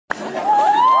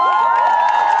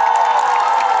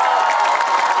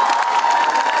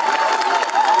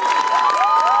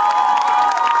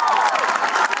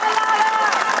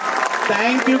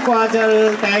Thank you,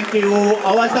 Kajal. Thank you.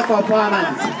 How was the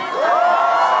performance?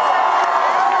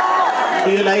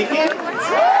 Do you like it?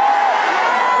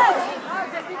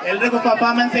 Elrigu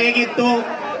performance hegittu?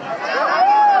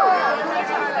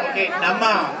 Okay,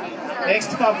 Namma.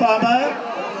 Next performer,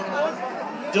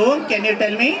 June. Can you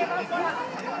tell me?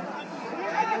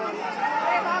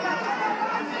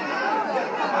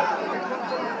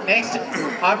 Next,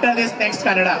 after this, next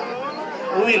Kannada.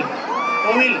 Who will?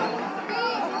 Who will?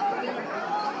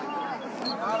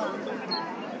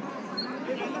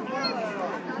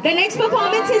 The next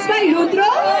performance is by Rudra.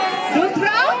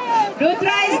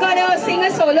 Rudra is gonna sing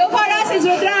a solo for us. Is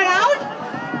Rudra around?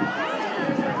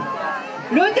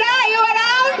 Rudra, are you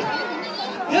around?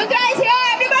 Rudra is here.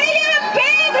 Everybody give a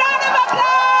big round of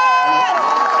applause.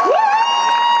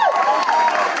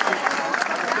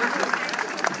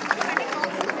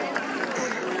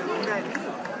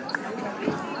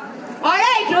 All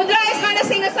right, Rudra is going to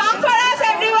sing a song for us,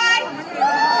 everyone.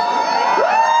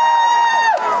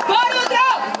 Go, Rudra.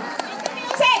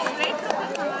 Sing.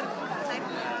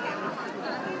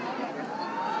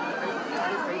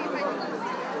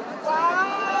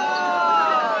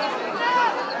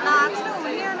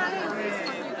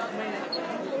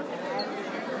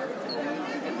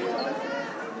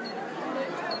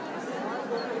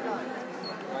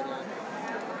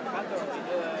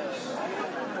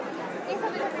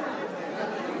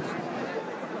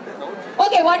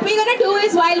 Okay, what we're going to do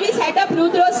is while we set up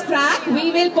Rudra's track,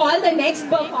 we will call the next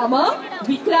performer,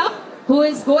 Vikram, who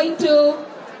is going to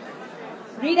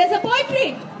read us a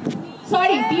poetry.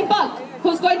 Sorry, Deepak,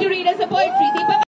 who's going to read us a poetry. Deepak.